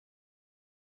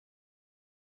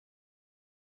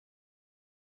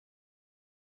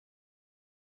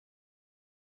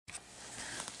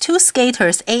Two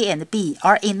skaters A and B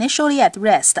are initially at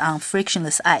rest on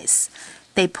frictionless ice.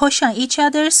 They push on each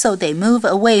other, so they move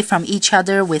away from each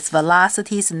other with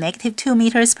velocities -2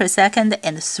 meters per second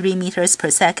and 3 meters per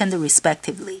second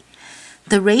respectively.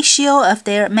 The ratio of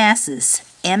their masses,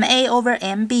 ma over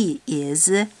mb, is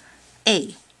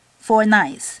A,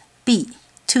 4/9, B,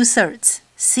 2/3,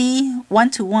 C,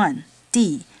 1/1,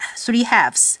 D,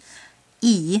 3/2,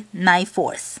 E,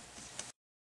 9/4.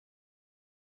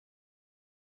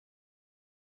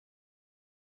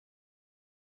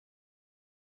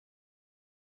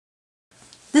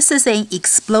 This is an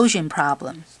explosion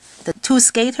problem. The two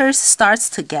skaters start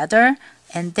together,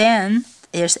 and then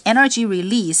there's energy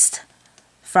released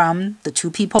from the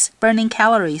two people burning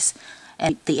calories,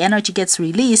 and the energy gets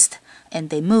released and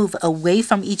they move away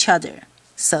from each other.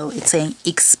 So it's an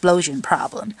explosion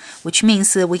problem, which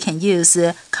means we can use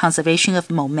conservation of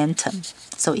momentum.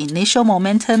 So initial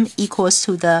momentum equals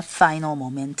to the final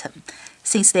momentum.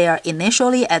 Since they are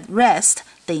initially at rest,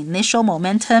 the initial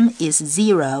momentum is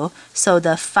 0, so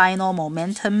the final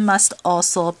momentum must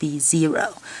also be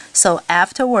 0. So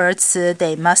afterwards,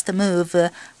 they must move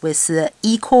with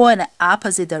equal and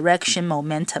opposite direction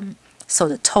momentum. So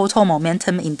the total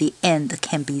momentum in the end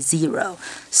can be 0.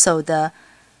 So the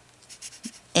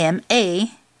ma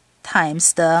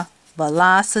times the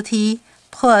velocity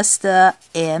plus the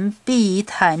mb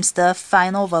times the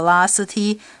final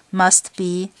velocity must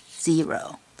be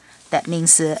 0. That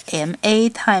means ma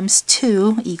times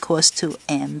 2 equals to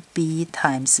mb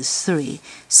times 3.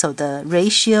 So the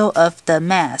ratio of the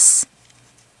mass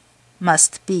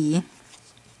must be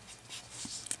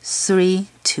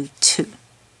 3:2.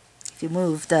 If you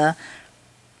move the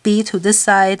b to this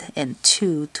side and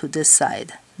 2 to this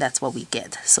side, that's what we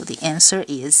get. So the answer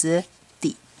is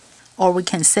D. Or we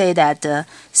can say that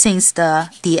since the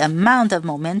amount of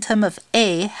momentum of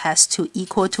A has to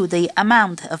equal to the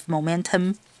amount of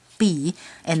momentum B,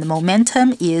 and the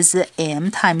momentum is m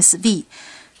times v,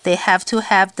 they have to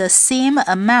have the same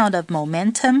amount of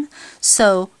momentum.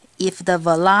 So if the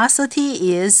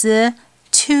velocity is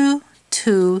 2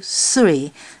 to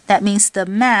 3, that means the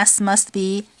mass must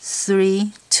be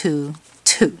 3:2.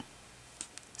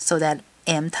 So that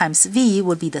m times v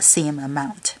would be the same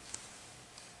amount.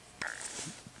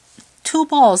 Two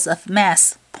balls of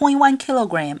mass 0.1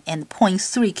 kilogram and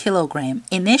 0.3 kilogram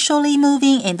initially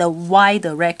moving in the y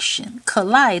direction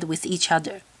collide with each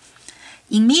other.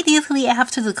 Immediately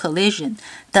after the collision,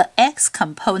 the x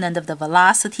component of the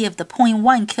velocity of the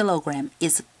 0.1 kilogram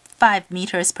is 5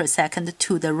 meters per second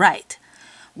to the right.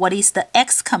 What is the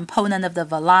x component of the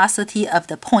velocity of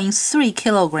the 0.3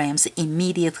 kilograms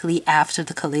immediately after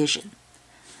the collision?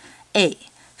 A,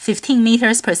 15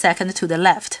 meters per second to the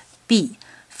left. B,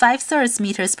 5/3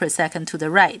 meters per second to the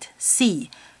right.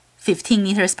 C, 15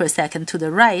 meters per second to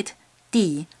the right.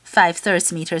 D,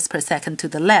 5/3 meters per second to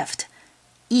the left.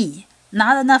 E,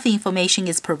 not enough information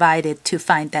is provided to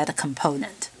find that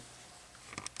component.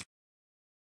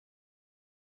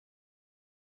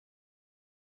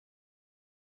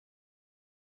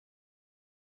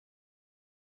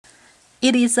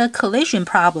 It is a collision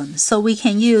problem, so we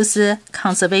can use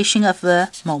conservation of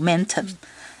momentum.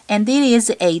 And it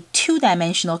is a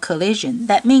two-dimensional collision.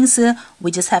 That means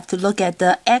we just have to look at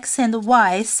the x and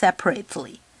y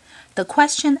separately. The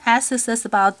question asks us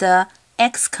about the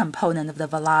x component of the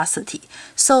velocity,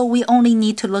 so we only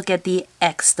need to look at the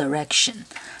x direction.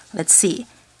 Let's see.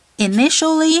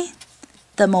 Initially,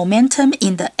 the momentum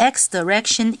in the x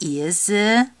direction is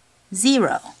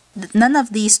 0. None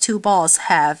of these two balls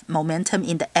have momentum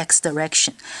in the x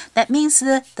direction. That means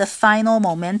the final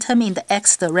momentum in the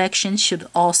x direction should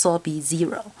also be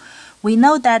 0. We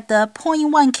know that the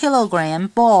 0.1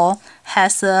 kilogram ball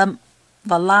has a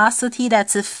velocity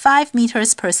that's 5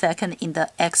 meters per second in the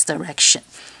x direction.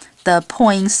 The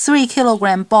 0.3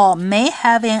 kilogram ball may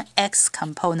have an x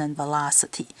component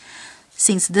velocity.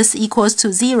 Since this equals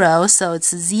to 0, so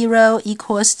it's 0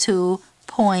 equals to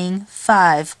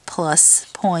 0.5 plus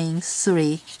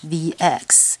 0.3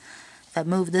 Vx. If I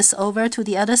move this over to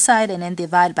the other side and then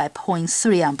divide by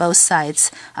 0.3 on both sides,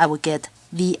 I will get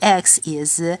Vx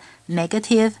is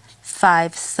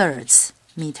 -5/3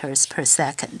 meters per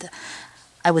second.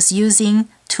 I was using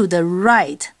to the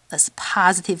right as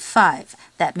 +5.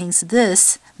 That means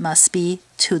this must be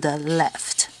to the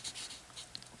left.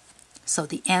 So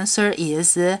the answer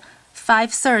is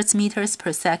 5/3 meters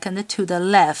per second to the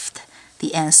left.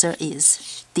 The answer is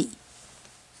D.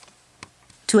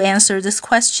 To answer this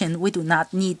question, we do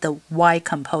not need the y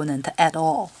component at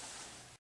all.